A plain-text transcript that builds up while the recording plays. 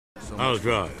I'll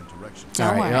drive.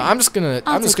 All right, I'm just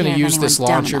gonna use this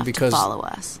launcher because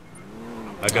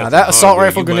That assault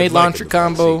rifle grenade launcher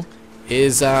combo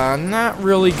is not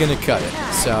really gonna cut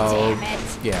it. So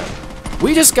yeah,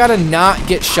 we just gotta not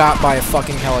get shot by a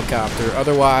fucking helicopter.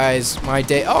 Otherwise, my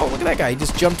day. Oh, look at that guy! He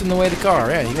just jumped in the way of the car.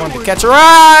 Yeah, he wanted to catch a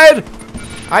ride.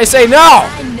 I say no,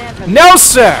 no,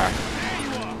 sir.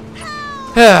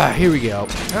 Here we go.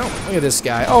 Oh, look at this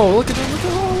guy. Oh, look at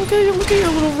your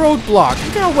little roadblock.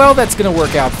 Look how well that's gonna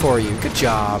work out for you. Good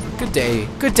job. Good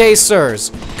day,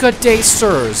 sirs. Good day,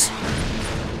 sirs.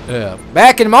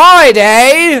 Back in my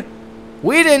day,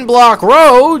 we didn't block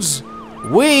roads.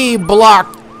 We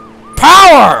blocked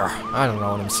power. I don't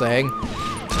know what I'm saying.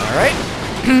 All right.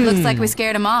 Looks like we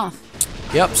scared him off.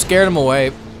 Yep, scared him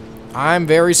away. I'm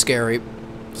very scary.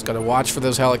 Just gotta watch for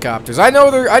those helicopters. I know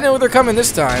they're coming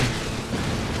this time.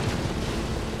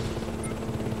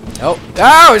 Oh,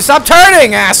 stop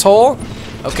turning, asshole!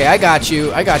 Okay, I got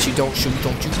you. Don't you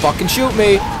fucking shoot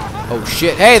me. Oh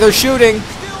shit, hey, they're shooting.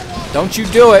 Don't you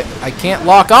do it. I can't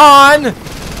lock on.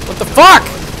 What the fuck?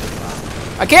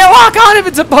 I can't lock on if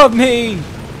it's above me.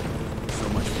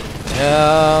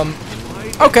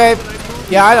 Okay.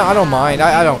 Yeah, I don't mind.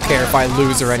 I don't care if I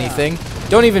lose or anything.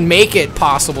 Don't even make it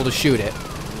possible to shoot it.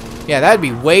 Yeah, that'd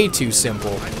be way too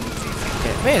simple.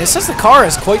 Yeah, man, it says the car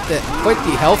has quite the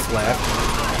health left.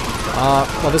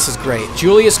 Well, this is great.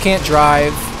 Julius can't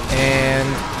drive, and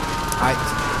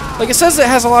like it says it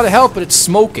has a lot of health, but it's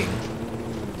smoking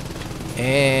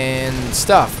and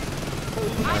stuff.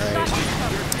 All right,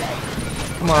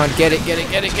 come on, get it.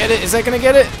 Is that gonna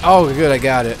get it? Oh, good, I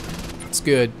got it. It's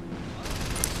good.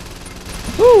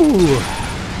 Woo!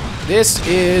 This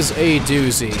is a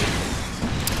doozy.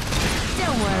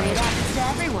 Don't worry, it happens to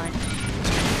everyone.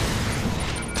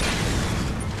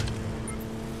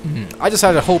 I just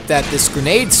had to hope that this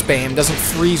grenade spam doesn't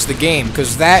freeze the game,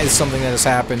 because that is something that has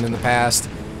happened in the past.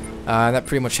 That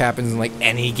pretty much happens in like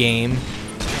any game.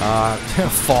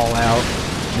 Fallout,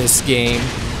 this game.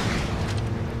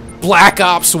 Black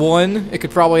Ops 1, it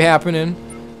could probably happen in.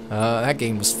 That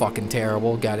game was fucking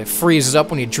terrible. God, it freezes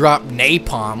up when you drop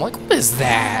napalm. Like, what is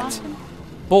that?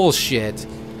 Bullshit.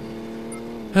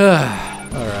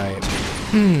 Alright.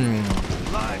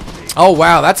 Oh,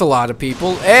 wow, that's a lot of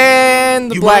people.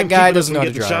 And the black guy doesn't know how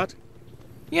to drive.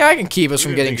 Yeah, I can keep us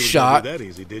from getting shot.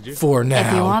 For now.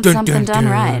 If you want something done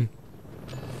right.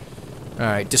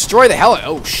 Alright, destroy the heli.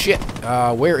 Oh, shit.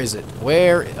 Where is it?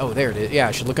 Where? Oh, there it is. Yeah,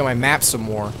 I should look at my map some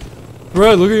more.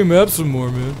 Right, look at your map some more,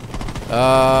 man.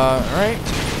 Alright.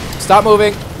 Stop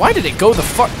moving. Why did it go the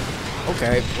fuck?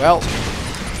 Okay, well.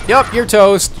 Yup, you're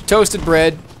toast. Toasted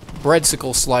bread.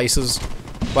 Breadsicle slices.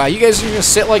 Wow, you guys are gonna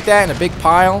sit like that in a big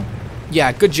pile?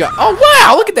 Yeah, good job. Oh,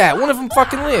 wow, look at that. One of them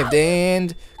fucking lived.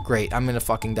 And great, I'm gonna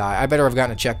fucking die. I better have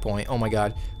gotten a checkpoint. Oh my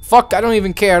god. Fuck, I don't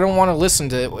even care. I don't want to listen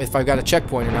to if I've got a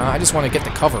checkpoint or not. I just want to get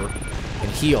the cover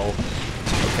and heal.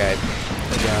 Okay.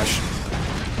 Oh gosh.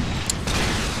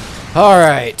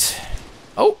 Alright.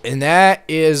 Oh, and that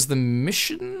is the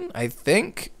mission, I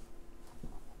think.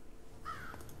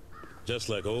 Just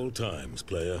like old times,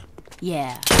 player.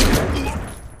 Yeah.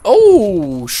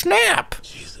 Oh, snap!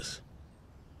 Jesus.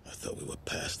 I thought we were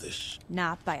past this.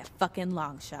 Not by a fucking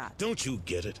long shot. Don't you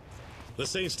get it? The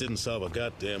Saints didn't solve a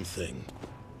goddamn thing.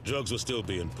 Drugs were still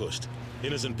being pushed.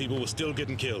 Innocent people were still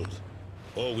getting killed.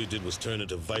 All we did was turn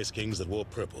into vice kings that wore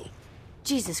purple.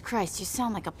 Jesus Christ, you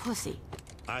sound like a pussy.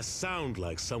 I sound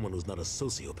like someone who's not a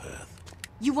sociopath.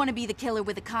 You want to be the killer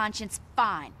with a conscience?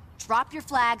 Fine. Drop your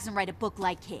flags and write a book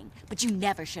like King. But you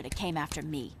never should have came after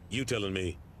me. You telling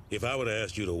me, if I would have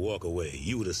asked you to walk away,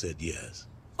 you would have said yes.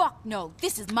 Fuck no,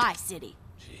 this is my city.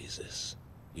 Jesus.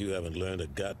 You haven't learned a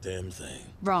goddamn thing.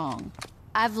 Wrong.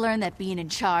 I've learned that being in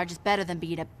charge is better than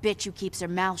being a bitch who keeps her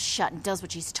mouth shut and does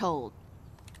what she's told.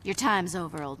 Your time's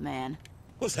over, old man.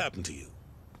 What's happened to you?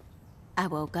 I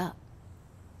woke up.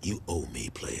 You owe me,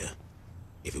 player.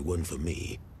 If it wasn't for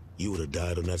me, you would have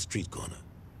died on that street corner.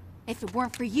 If it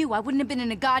weren't for you, I wouldn't have been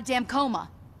in a goddamn coma.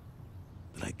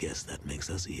 But I guess that makes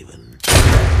us even.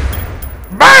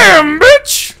 BAM,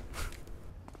 bitch!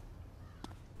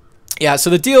 Yeah, so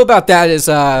the deal about that is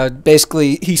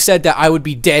basically he said that I would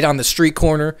be dead on the street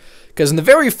corner. Because in the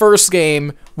very first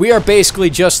game, we are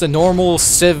basically just a normal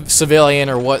civilian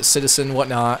or citizen,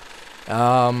 whatnot.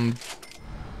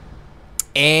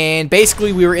 And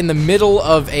basically we were in the middle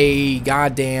of a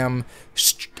goddamn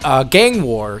gang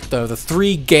war. The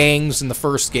three gangs in the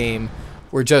first game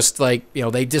were just like, you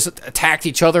know, they just attacked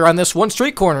each other on this one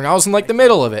street corner, and I was in like the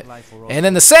middle of it. And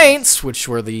then the Saints, which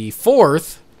were the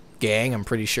fourth gang, I'm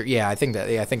pretty sure. Yeah, I think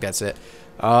that's it.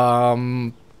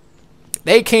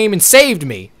 They came and saved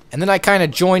me. and then I kind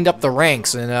of joined up the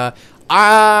ranks, and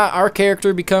our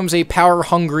character becomes a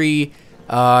power-hungry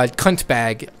cunt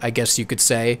bag, I guess you could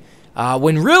say.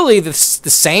 When really the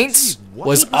Saints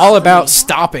was all about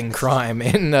stopping crime,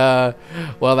 and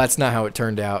well, that's not how it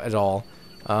turned out at all.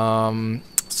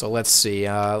 So let's see.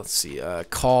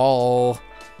 Call.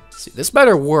 Let's see. This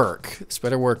better work. This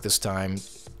better work this time.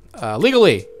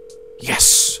 Legally.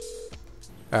 Yes.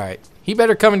 All right. He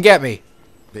better come and get me.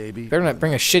 Baby. Better not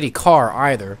bring a shitty car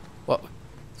either. What?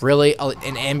 Really?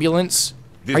 An ambulance?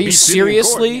 Are you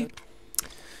seriously?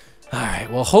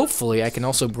 Alright, well hopefully I can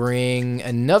also bring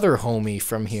another homie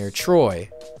from here, Troy.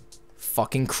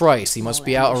 Fucking Christ, he must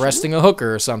be out arresting a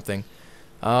hooker or something.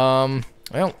 Well,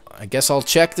 I guess I'll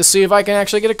check to see if I can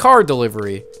actually get a car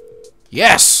delivery.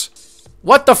 Yes!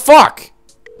 What the fuck?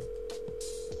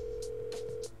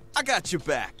 I got your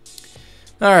back.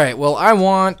 Alright, well I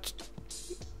want...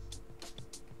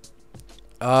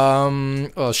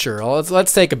 well sure,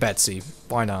 let's take a Betsy.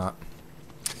 Why not?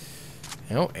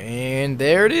 Oh, and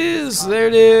there it is. There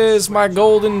it is, my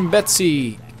golden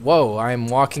Betsy. Whoa, I'm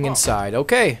walking inside.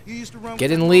 Okay.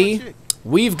 Get in, Lee.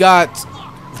 We've got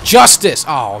justice.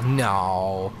 Oh,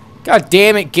 no. God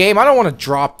damn it, game. I don't want to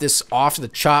drop this off to the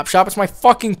chop shop. It's my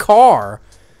fucking car.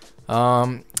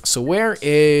 So where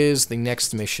is the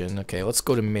next mission? Okay, let's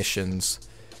go to missions.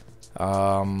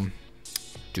 Well,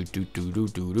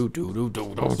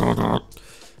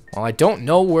 I don't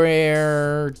know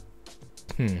where...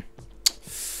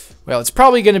 Well, it's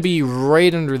probably going to be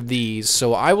right under these,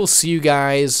 so I will see you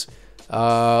guys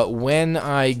when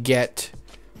I get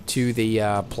to the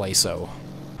placeau.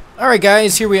 Alright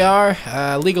guys, here we are.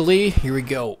 Legally, here we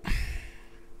go.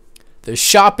 The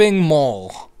shopping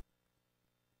mall.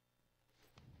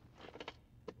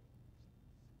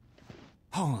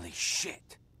 Holy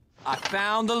shit. I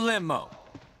found the limo.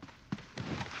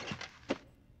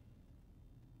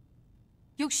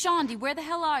 Yo, Shaundi, where the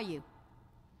hell are you?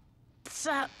 What's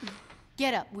up?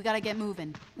 Get up, we gotta get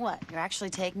moving. What, you're actually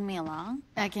taking me along?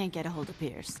 I can't get a hold of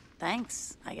Pierce.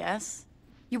 Thanks, I guess.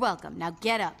 You're welcome. Now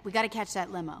get up. We gotta catch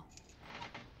that limo.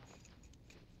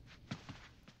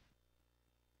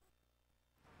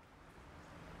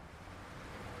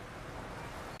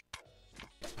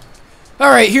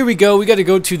 Alright, here we go. We gotta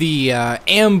go to the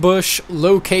ambush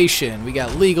location. We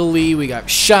got Legally, we got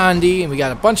Shaundi, and we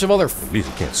got a bunch of other... At least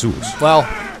you can't sue us. Well,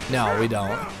 no, we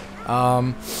don't.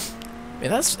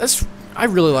 Yeah, I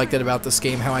really like that about this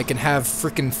game, how I can have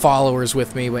freaking followers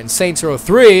with me when Saints Row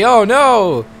 3, oh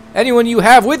no! Anyone you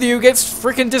have with you gets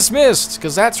freaking dismissed,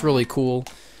 because that's really cool.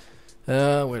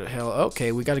 Where the hell?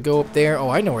 Okay, we gotta go up there. Oh,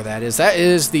 I know where that is. That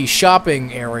is the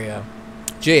shopping area.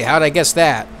 Gee, how'd I guess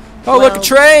that? Oh, Well, look, a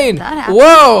train! that happened.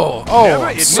 Whoa! Oh, Never-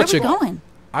 I'm it such a... Going.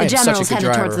 I am The such a general's good headed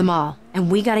driver. towards the mall, and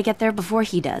we gotta get there before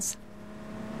he does.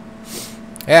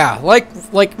 Yeah, like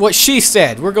what she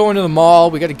said. We're going to the mall.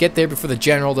 We got to get there before the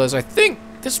general does. I think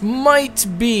this might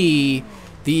be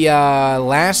the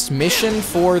last mission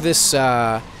for this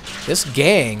this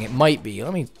gang. It might be.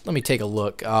 Let me take a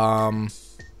look.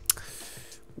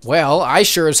 Well, I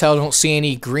sure as hell don't see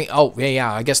any green. Oh,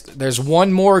 yeah. I guess there's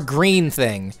one more green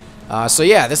thing. So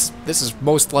yeah, this is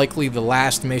most likely the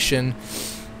last mission.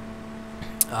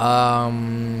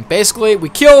 Basically, we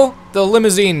kill the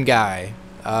limousine guy.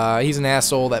 He's an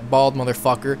asshole, that bald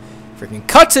motherfucker. Freaking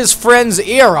cuts his friend's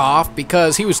ear off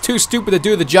because he was too stupid to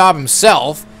do the job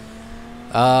himself.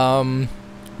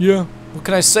 Yeah, what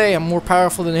can I say? I'm more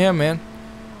powerful than him, man.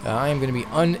 I am going to be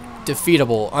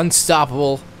undefeatable,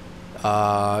 unstoppable.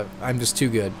 I'm just too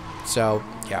good. So,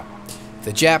 yeah. If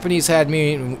the Japanese had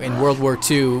me in World War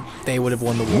II, they would have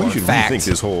won the war. We should Fact. rethink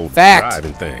this whole Fact.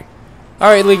 driving thing.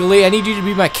 Alright, Legally, I need you to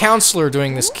be my counselor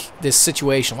during this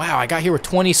situation. Wow, I got here with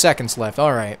 20 seconds left.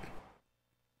 Alright.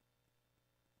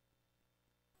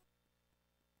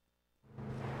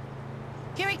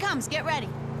 Here he comes. Get ready.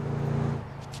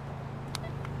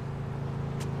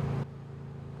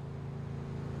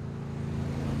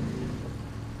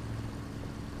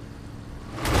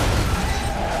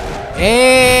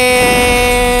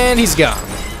 And he's gone.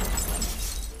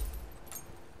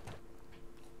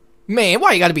 Man,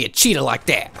 why you gotta be a cheetah like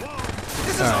that?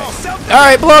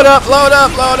 Alright, blow it up, blow it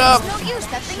up, blow it up. No use.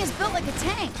 That thing is built like a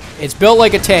tank. It's built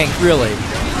like a tank, really.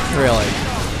 Really.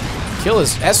 Kill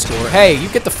his escort. Hey, you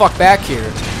get the fuck back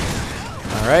here.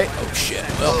 Alright. Oh shit.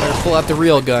 Well, better pull out the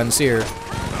real guns here.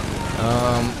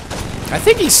 I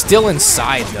think he's still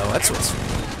inside though. That's what's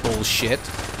bullshit.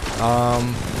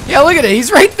 Yeah, look at it.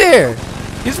 He's right there.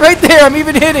 He's right there. I'm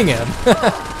even hitting him.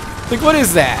 Like, what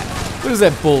is that? What is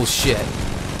that bullshit?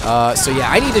 So yeah,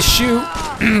 I need to shoot.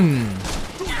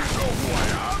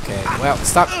 Okay, well,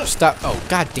 stop. Oh,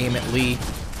 god damn it, Lee.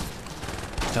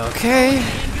 Okay,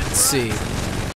 let's see.